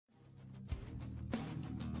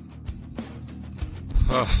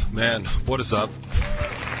Oh, man, what is up?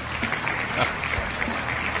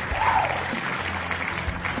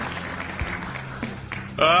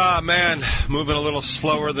 Man, moving a little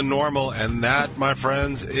slower than normal, and that, my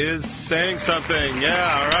friends, is saying something.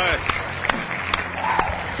 Yeah, all right.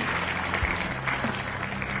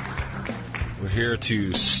 We're here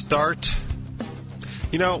to start.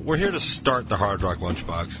 We're here to start the Hard Rock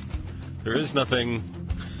Lunchbox. There is nothing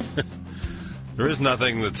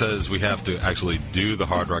that says we have to actually do the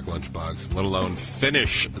Hard Rock Lunchbox, let alone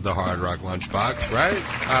finish the Hard Rock Lunchbox, right?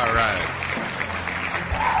 All right.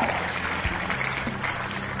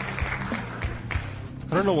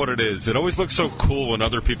 I don't know what it is. It always looks so cool when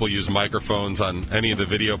other people use microphones on any of the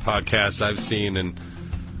video podcasts I've seen, and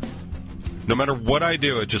no matter what I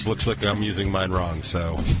do, it just looks like I'm using mine wrong.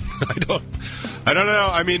 So I don't know.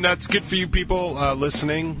 I mean, that's good for you people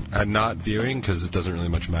listening and not viewing, because it doesn't really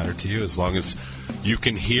much matter to you as long as you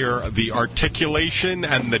can hear the articulation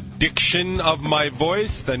and the diction of my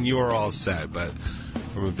voice. Then you are all set. But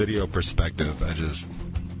from a video perspective, I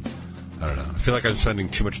don't know. I feel like I'm spending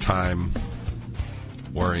too much time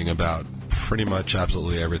worrying about pretty much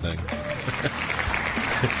absolutely everything.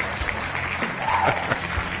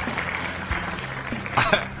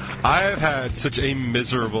 I have had such a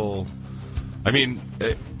miserable... I've been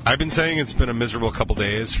saying it's been a miserable couple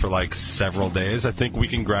days for like several days. I think we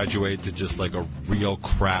can graduate to just like a real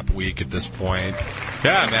crap week at this point.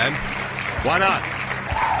 Yeah, man. Why not?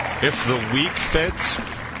 If the week fits...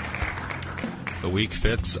 so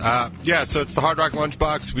it's the Hard Rock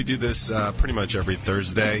Lunchbox. We do this pretty much every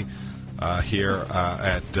Thursday here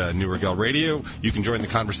at New Rigel Radio. You can join the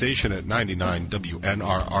conversation at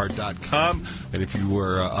 99WNRR.com. And if you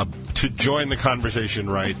were to join the conversation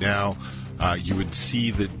right now, you would see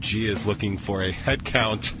that G is looking for a head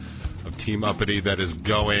count of Team Uppity that is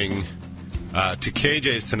going to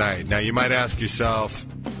KJ's tonight. Now, you might ask yourself,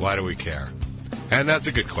 why do we care? And that's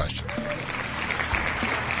a good question.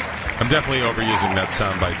 I'm definitely overusing that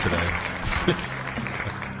soundbite today.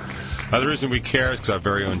 The reason we care is because our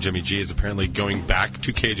very own Jimmy G is apparently going back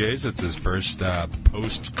to KJ's. It's his first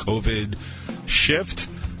post-COVID shift,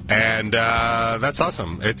 and that's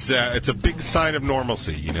awesome. It's a big sign of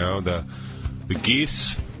normalcy. The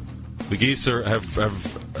geese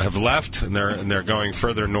have left, and they're going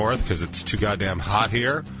further north because it's too goddamn hot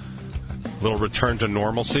here. Little return to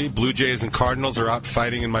normalcy. Blue Jays and Cardinals are out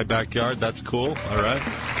fighting in my backyard. That's cool. All right.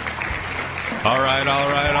 All right.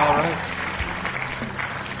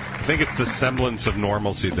 I think it's the semblance of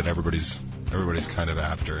normalcy that everybody's kind of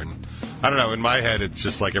after. And I don't know, in my head, it's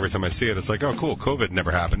just like every time I see it, it's like, oh, cool, COVID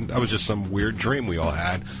never happened. That was just some weird dream we all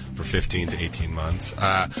had for 15 to 18 months.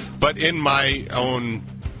 But in my own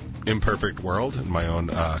imperfect world, in my own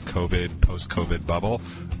post-COVID bubble,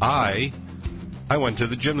 I went to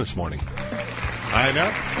the gym this morning. I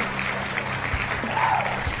know.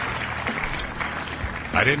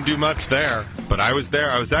 I didn't do much there, but I was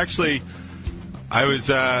there. I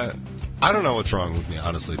don't know what's wrong with me,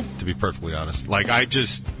 honestly, to be perfectly honest. Like,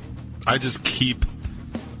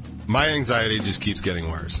 my anxiety just keeps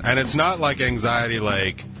getting worse. And it's not like anxiety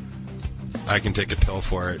like I can take a pill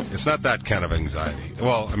for it. It's not that kind of anxiety.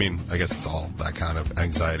 Well, I guess it's all that kind of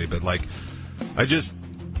anxiety, but like, I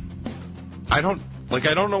don't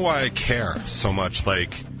know why I care so much,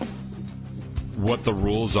 like, what the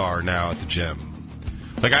rules are now at the gym.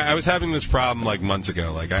 Like, I was having this problem, like, months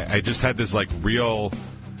ago. Like, I just had this, like, real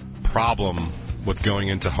problem with going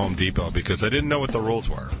into Home Depot because I didn't know what the rules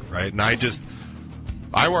were, right? And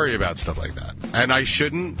I worry about stuff like that. And I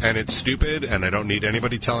shouldn't, and it's stupid, and I don't need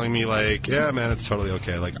anybody telling me, like, yeah, man, it's totally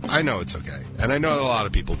okay. Like, I know it's okay. And I know that a lot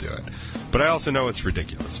of people do it. But I also know it's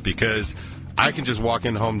ridiculous because I can just walk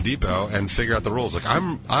in Home Depot and figure out the rules. Like,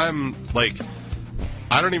 I'm like,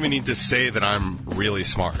 I don't even need to say that I'm really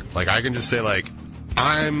smart. Like, I can just say, like,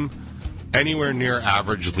 I'm anywhere near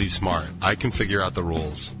averagely smart. I can figure out the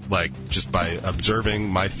rules, like, just by observing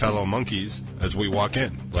my fellow monkeys as we walk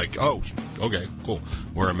in. Like, oh, okay, cool.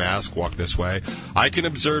 Wear a mask, walk this way. I can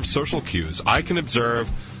observe social cues. I can observe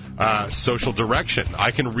social direction.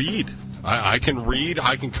 I can read. I can read.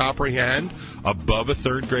 I can comprehend above a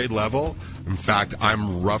third grade level. In fact,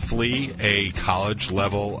 I'm roughly a college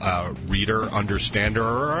level reader,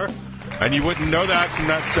 understander. And you wouldn't know that from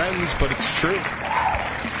that sentence, but it's true.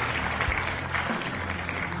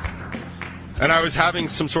 And I was having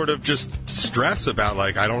some sort of just stress about,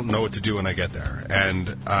 like, I don't know what to do when I get there.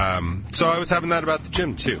 And so I was having that about the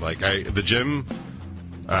gym, too. Like, the gym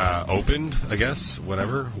opened, I guess,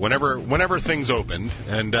 whenever things opened.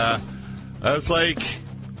 And I was like,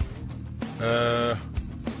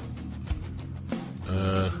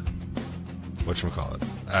 whatchamacallit?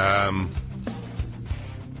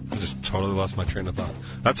 just totally lost my train of thought.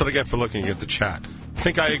 That's what I get for looking at the chat.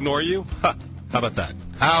 Think I ignore you? Huh. How about that?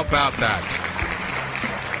 How about that?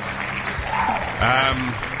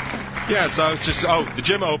 Yeah, so I was just, the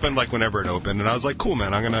gym opened like whenever it opened, and I was like, cool,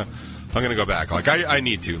 man, I'm gonna go back. Like, I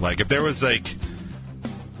need to. Like, if there was like,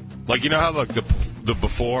 you know how like the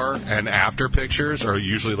before and after pictures are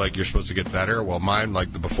usually like you're supposed to get better. Well, mine,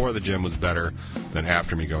 like the before of the gym was better than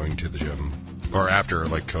after me going to the gym, or after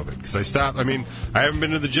like COVID, because I stopped. I mean, I haven't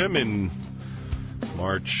been to the gym in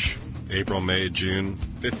March, April, May, June,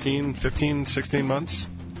 16 months,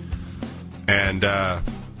 and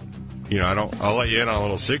you know, I'll let you in on a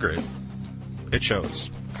little secret. It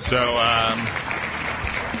shows. So,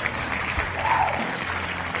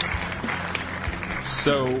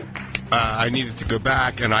 I needed to go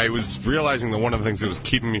back, and I was realizing that one of the things that was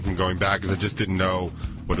keeping me from going back is I just didn't know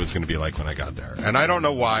what it was going to be like when I got there. And I don't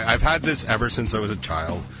know why. I've had this ever since I was a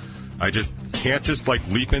child. I just can't just, like,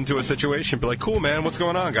 leap into a situation and be like, cool, man, what's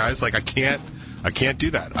going on, guys? Like, I can't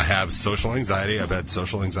do that. I have social anxiety. I've had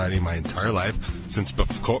social anxiety my entire life since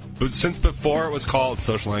before it was called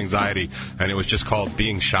social anxiety, and it was just called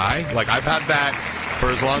being shy. Like, I've had that for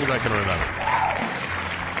as long as I can remember.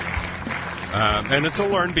 And it's a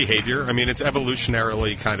learned behavior. I mean, it's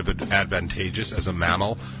evolutionarily kind of advantageous as a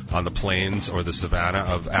mammal on the plains or the savanna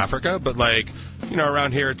of Africa. But, like, you know,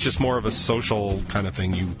 around here, it's just more of a social kind of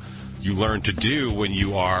thing you learn to do when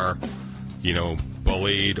you are, you know,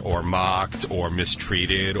 bullied or mocked or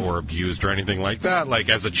mistreated or abused or anything like that. Like,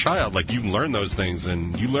 as a child, like, you learn those things,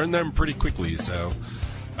 and you learn them pretty quickly. So,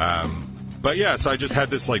 but yeah, so I just had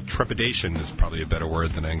this, like, trepidation is probably a better word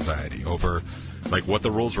than anxiety over, like, what the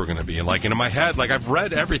rules were going to be. And, like, in my head, like, I've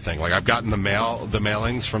read everything. Like, I've gotten the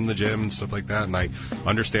mailings from the gym and stuff like that, and I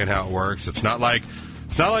understand how it works. It's not like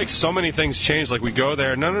so many things change. Like, we go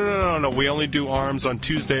there, no, we only do arms on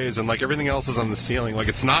Tuesdays, and, like, everything else is on the ceiling. Like,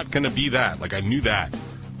 it's not going to be that. Like, I knew that.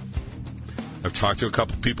 I've talked to a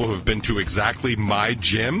couple people who have been to exactly my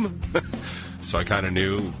gym, so I kind of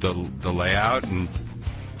knew the layout, and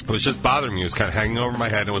it was just bothering me. It was kind of hanging over my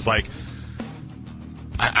head. It was like,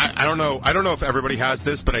 I don't know if everybody has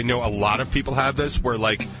this, but I know a lot of people have this, where,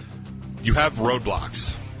 like, you have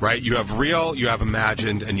roadblocks, right? You have real, you have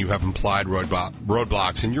imagined, and you have implied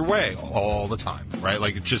roadblocks in your way all the time, right?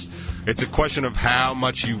 Like, it's a question of how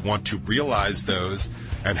much you want to realize those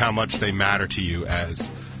and how much they matter to you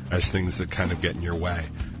as things that kind of get in your way.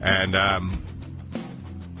 And,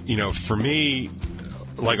 you know, for me,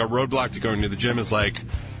 like, a roadblock to going to the gym is like,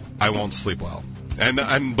 I won't sleep well.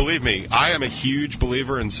 And believe me, I am a huge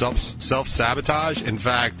believer in self-sabotage. In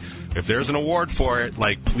fact, if there's an award for it,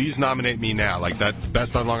 like, please nominate me now. Like, that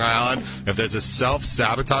Best on Long Island, if there's a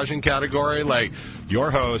self-sabotaging category, like,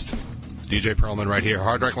 your host, DJ Perlman right here,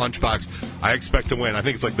 Hard Rock Lunchbox, I expect to win. I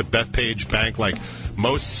think it's like the Bethpage Bank, like,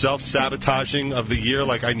 most self-sabotaging of the year.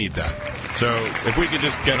 Like, I need that. So if we could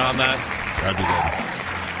just get on that, that'd be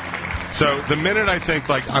good. So the minute I think,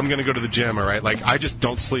 like, I'm going to go to the gym, all right, like, I just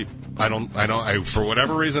don't sleep. I for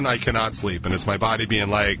whatever reason, I cannot sleep. And it's my body being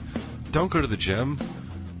like, don't go to the gym.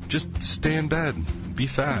 Just stay in bed. Be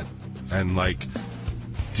fat. And, like,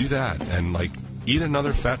 do that. And, like, eat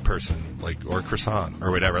another fat person, like, or croissant or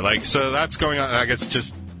whatever. Like, so that's going on. I guess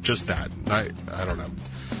just that. I don't know.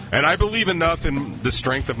 And I believe enough in the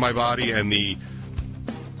strength of my body and the,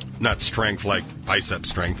 not strength like bicep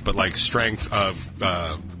strength, but like strength of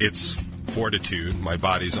its fortitude, my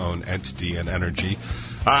body's own entity and energy,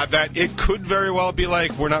 that it could very well be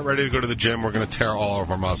like, we're not ready to go to the gym, we're going to tear all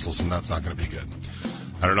of our muscles, and that's not going to be good.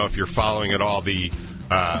 I don't know if you're following at all the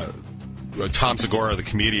Tom Segura, the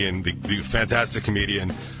comedian, the fantastic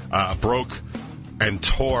comedian, broke and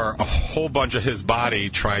tore a whole bunch of his body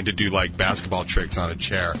trying to do, like, basketball tricks on a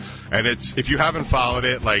chair. And it's, if you haven't followed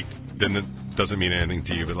it, like, then it doesn't mean anything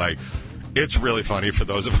to you, but, like, it's really funny for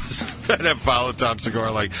those of us that have followed Tom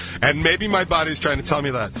Segura, like, and maybe my body's trying to tell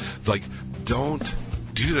me that, like, don't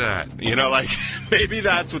do that, you know, like, maybe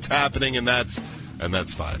that's what's happening, and that's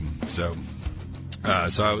fine. So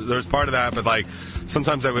there's part of that, but, like,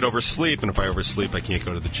 sometimes I would oversleep, and if I oversleep, I can't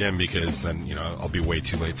go to the gym because then, you know, I'll be way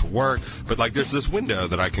too late for work. But, like, there's this window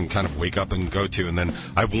that I can kind of wake up and go to, and then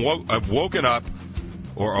I've woken up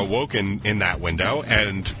or awoken in that window,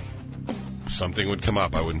 and something would come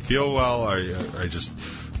up. I wouldn't feel well. I just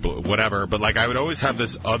whatever. But, like, I would always have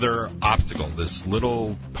this other obstacle, this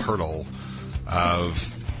little hurdle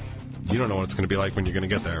of, you don't know what it's going to be like when you're going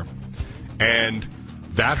to get there, and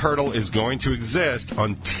that hurdle is going to exist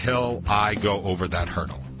until I go over that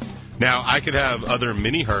hurdle. Now, I could have other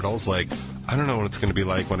mini hurdles, like I don't know what it's going to be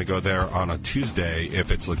like when I go there on a Tuesday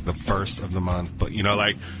if it's like the first of the month. But, you know,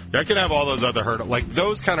 like, I can have all those other hurdles. Like,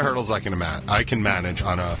 those kind of hurdles I can manage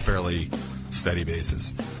on a fairly steady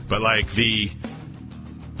basis. But, like,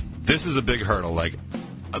 this is a big hurdle. Like,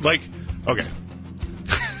 okay.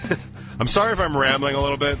 I'm sorry if I'm rambling a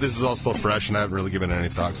little bit. This is all still fresh, and I haven't really given it any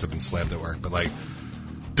thoughts. I've been slammed at work. But, like,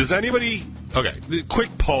 does anybody... Okay, the quick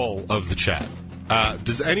poll of the chat.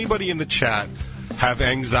 Does anybody in the chat have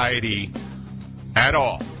anxiety at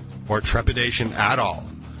all or trepidation at all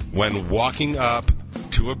when walking up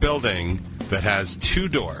to a building that has two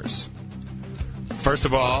doors? First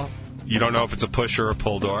of all, you don't know if it's a push or a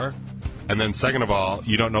pull door. And then second of all,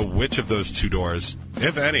 you don't know which of those two doors,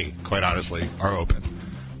 if any, quite honestly, are open.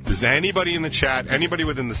 Does anybody in the chat, anybody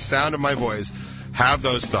within the sound of my voice, have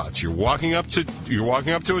those thoughts? You're walking up to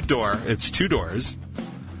a door, it's two doors,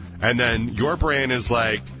 and then your brain is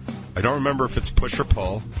like, I don't remember if it's push or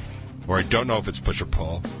pull, or I don't know if it's push or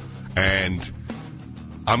pull, and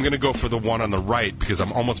I'm going to go for the one on the right because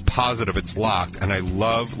I'm almost positive it's locked, and I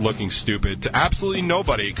love looking stupid to absolutely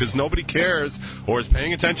nobody because nobody cares or is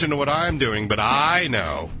paying attention to what I'm doing, but I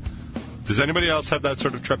know. Does anybody else have that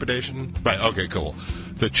sort of trepidation? Right, okay, cool.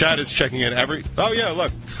 The chat is checking in every... Oh, yeah,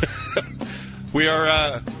 look. We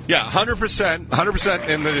are, 100%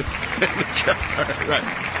 in the chat. Right.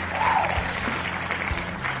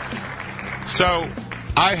 So,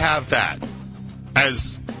 I have that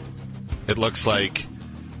as it looks like...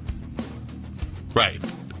 Right.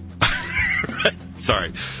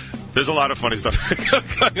 Sorry. There's a lot of funny stuff going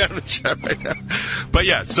on in the chat right now. But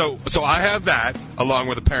yeah, so I have that, along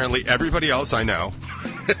with apparently everybody else I know.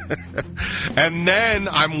 And then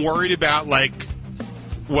I'm worried about, like,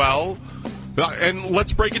 well, and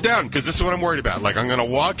let's break it down, because this is what I'm worried about. Like, I'm going to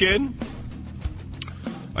walk in.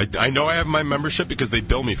 I know I have my membership because they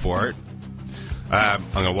bill me for it. I'm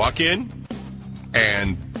going to walk in,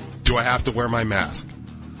 and do I have to wear my mask?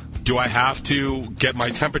 Do I have to get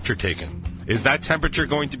my temperature taken? Is that temperature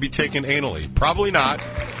going to be taken anally? Probably not.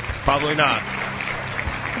 Probably not.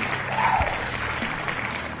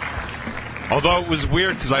 Although it was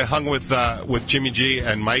weird because I hung with Jimmy G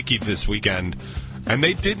and Mikey this weekend, and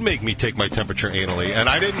they did make me take my temperature anally, and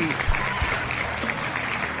I didn't.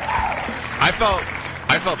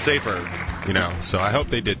 I felt safer, you know. So I hope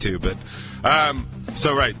they did too. But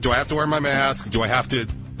so right, do I have to wear my mask? Do I have to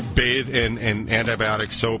bathe in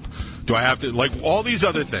antibiotic soap? Do I have to, like, all these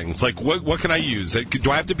other things? Like, what can I use?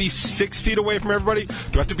 Do I have to be 6 feet away from everybody?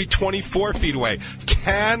 Do I have to be 24 feet away?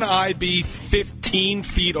 Can I be 15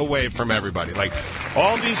 feet away from everybody? Like,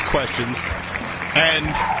 all these questions. And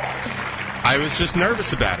I was just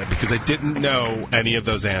nervous about it because I didn't know any of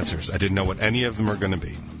those answers. I didn't know what any of them are going to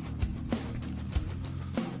be.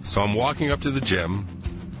 So I'm walking up to the gym,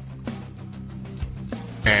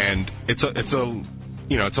 and it's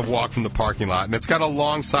a walk from the parking lot, and it's got a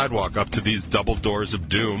long sidewalk up to these double doors of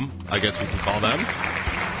doom, I guess we can call them.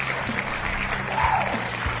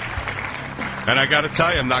 And I got to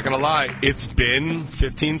tell you, I'm not going to lie, it's been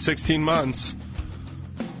 15, 16 months.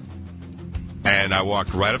 And I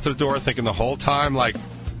walked right up to the door thinking the whole time, like,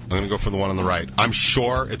 I'm going to go for the one on the right. I'm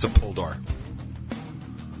sure it's a pull door.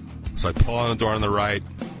 So I pull on the door on the right,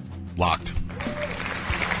 locked.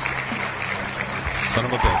 Son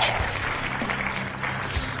of a bitch.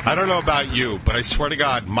 I don't know about you, but I swear to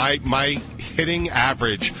God, my hitting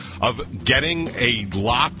average of getting a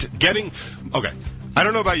locked... Okay, I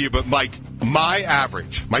don't know about you, but, like, my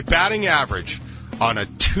batting average on a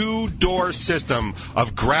two-door system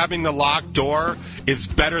of grabbing the locked door is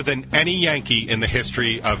better than any Yankee in the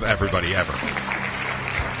history of everybody ever.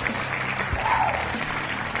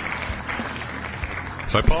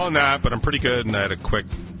 So I pull on that, but I'm pretty good, and I had a quick...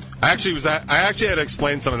 I actually had to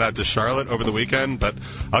explain some of that to Charlotte over the weekend, but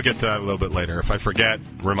I'll get to that a little bit later. If I forget,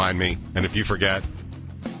 remind me. And if you forget,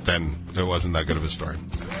 then it wasn't that good of a story.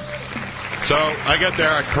 So I get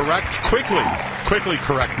there. I quickly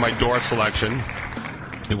correct my door selection.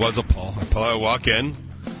 It was a pull. I walk in,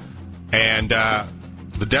 and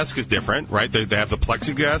the desk is different, right? They have the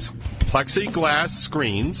plexiglass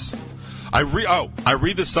screens. I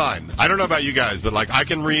read the sign. I don't know about you guys, but, like, I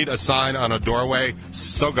can read a sign on a doorway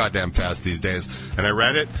so goddamn fast these days. And I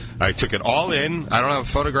read it. I took it all in. I don't have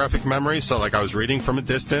photographic memory, so, like, I was reading from a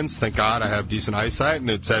distance. Thank God I have decent eyesight. And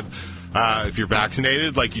it said, if you're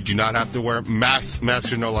vaccinated, like, you do not have to wear masks.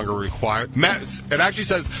 Masks are no longer required. It actually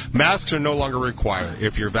says masks are no longer required.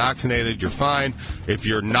 If you're vaccinated, you're fine. If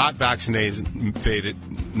you're not vaccinated,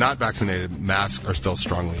 masks are still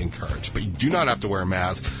strongly encouraged. But you do not have to wear a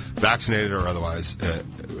mask, vaccinated or otherwise,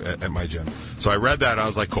 at my gym. So I read that, and I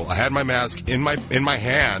was like, cool. I had my mask in my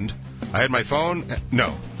hand. I had my phone.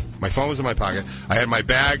 No. My phone was in my pocket. I had my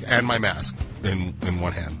bag and my mask in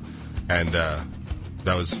one hand. And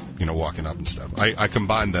that was, walking up and stuff. I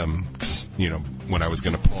combined them, 'cause, when I was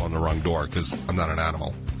going to pull on the wrong door because I'm not an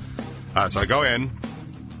animal. So I go in.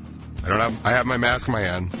 I have my mask in my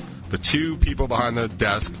hand. The two people behind the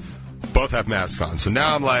desk both have masks on. So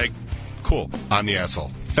now I'm like, cool, I'm the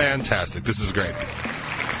asshole. Fantastic. This is great.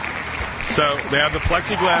 So they have the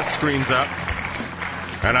plexiglass screens up,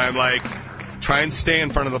 and I'm like, try and stay in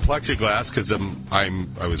front of the plexiglass because I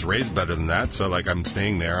was raised better than that. So like I'm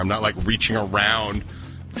staying there. I'm not like reaching around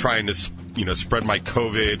trying to spread my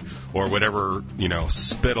COVID or whatever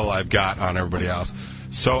spittle I've got on everybody else.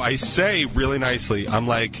 So I say really nicely, I'm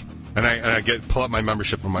like, and I pull up my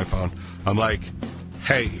membership on my phone. I'm like,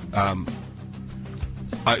 hey,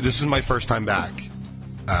 this is my first time back.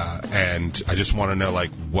 And I just want to know,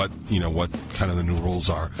 like, what kind of the new rules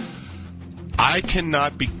are. I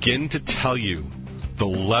cannot begin to tell you the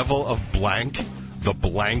level of the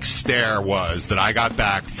blank stare was that I got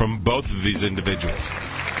back from both of these individuals.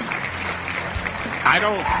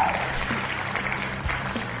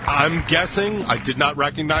 I'm guessing I did not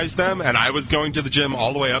recognize them, and I was going to the gym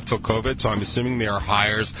all the way up till COVID, so I'm assuming they are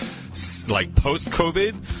hires like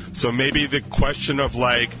post-COVID. So maybe the question of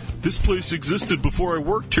like, this place existed before I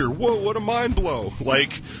worked here. Whoa, what a mind blow.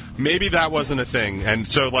 Like, maybe that wasn't a thing. And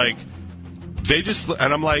so like,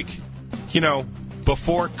 and I'm like,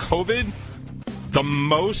 before COVID, the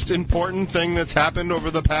most important thing that's happened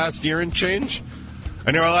over the past year and change?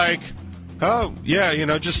 And they were like, oh, yeah,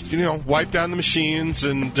 just, wipe down the machines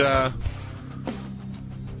and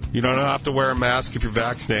you don't have to wear a mask if you're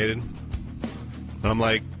vaccinated. And I'm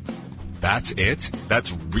like, that's it?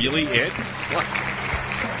 That's really it?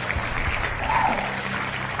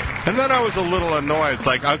 And then I was a little annoyed. It's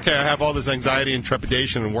like, okay, I have all this anxiety and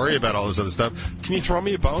trepidation and worry about all this other stuff. Can you throw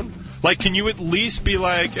me a bone? Like, can you at least be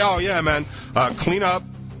like, oh, yeah, man, clean up,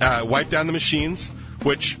 wipe down the machines,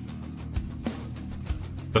 which...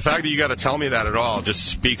 The fact that you got to tell me that at all just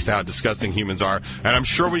speaks to how disgusting humans are. And I'm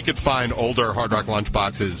sure we could find older Hard Rock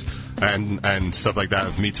lunchboxes and stuff like that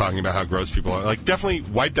of me talking about how gross people are. Like, definitely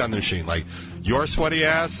wipe down the machine. Like, your sweaty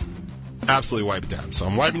ass, absolutely wipe it down. So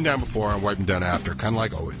I'm wiping down before, I'm wiping down after, kind of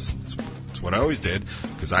like always. It's what I always did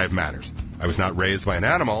because I have manners. I was not raised by an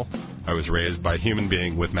animal. I was raised by a human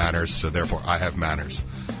being with manners, so therefore I have manners.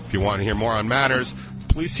 If you want to hear more on manners,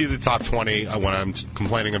 please see the top 20 when I'm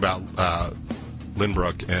complaining about...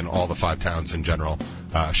 Lynbrook and all the 5 towns in general.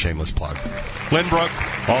 Shameless plug. Lynbrook,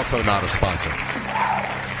 also not a sponsor.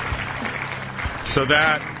 So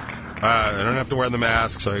that, I don't have to wear the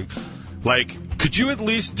mask. So, like, could you at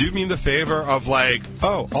least do me the favor of, like,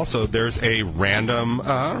 oh, also, there's a random,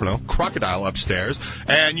 crocodile upstairs,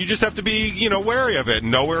 and you just have to be, wary of it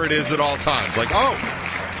and know where it is at all times. Like, oh,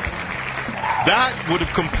 that would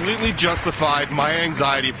have completely justified my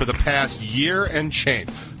anxiety for the past year and change.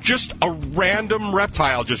 Just a random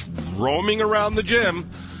reptile just roaming around the gym,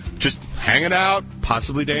 just hanging out,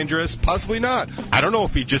 possibly dangerous, possibly not. I don't know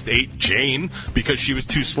if he just ate Jane because she was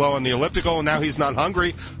too slow on the elliptical and now he's not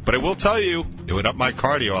hungry, but I will tell you, it would up my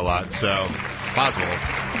cardio a lot, so possible.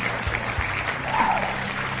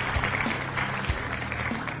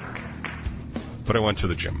 But I went to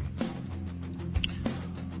the gym.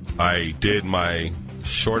 I did my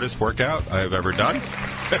shortest workout I've ever done.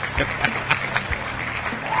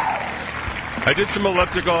 I did some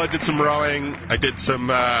elliptical, I did some rowing, I did some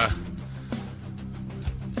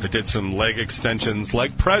leg extensions,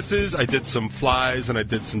 leg presses, I did some flies, and I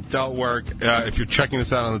did some delt work. If you're checking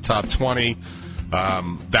this out on the top 20,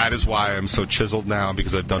 that is why I'm so chiseled now,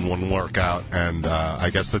 because I've done one workout, and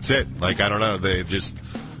I guess that's it. Like, I don't know,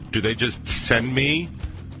 do they just send me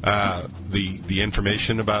the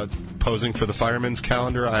information about posing for the fireman's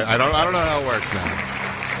calendar? I don't know how it works now.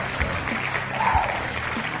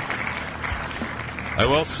 I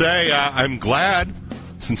will say I'm glad,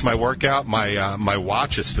 since my workout, my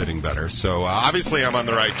watch is fitting better. So obviously I'm on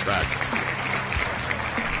the right track.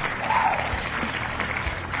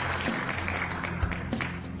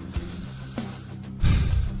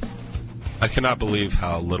 I cannot believe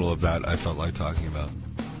how little of that I felt like talking about.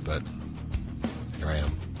 But here I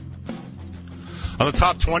am. On the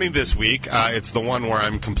top 20 this week, it's the one where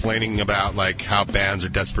I'm complaining about like how bands are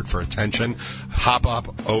desperate for attention. Hop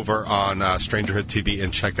up over on Strangerhood TV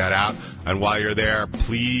and check that out. And while you're there,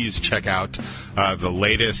 please check out the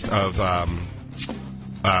latest of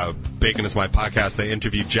Bacon Is My Podcast. They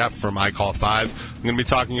interviewed Jeff from I Call Fives. I'm going to be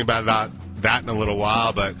talking about that in a little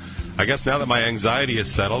while, but I guess now that my anxiety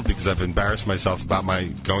is settled because I've embarrassed myself about my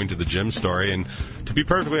going to the gym story, and to be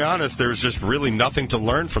perfectly honest, there's just really nothing to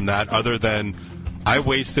learn from that other than I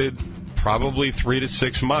wasted probably 3 to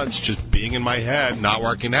 6 months just being in my head, not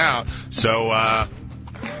working out. So,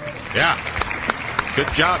 yeah.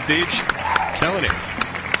 Good job, Deej. Killing it.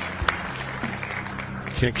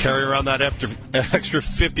 Can't carry around that extra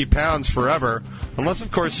 50 pounds forever. Unless,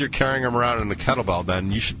 of course, you're carrying them around in a kettlebell,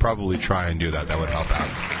 then you should probably try and do that. That would help out.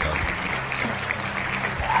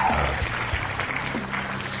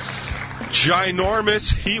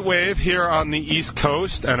 Ginormous heat wave here on the East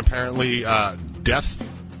Coast, and apparently death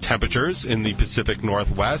temperatures in the Pacific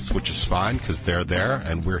Northwest, which is fine because they're there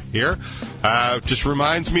and we're here. Just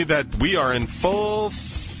reminds me that we are in full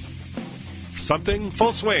swing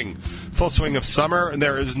of summer, and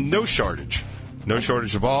there is no shortage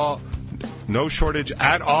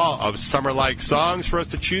at all of summer-like songs for us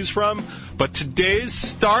to choose from. But today's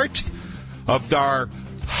start of our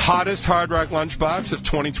hottest Hard Rock Lunchbox of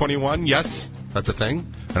 2021, yes, that's a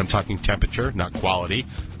thing. And I'm talking temperature, not quality,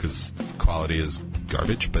 because quality is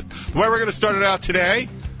garbage. But the way we're going to start it out today,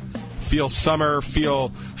 feel summer,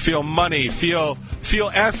 feel money, feel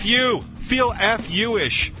FU, feel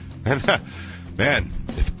FU-ish. And man,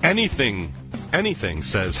 if anything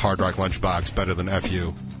says Hard Rock Lunchbox better than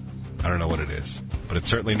FU, I don't know what it is. But it's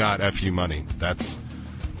certainly not FU money. That's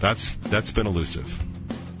been elusive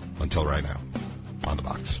until right now on the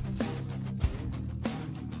box.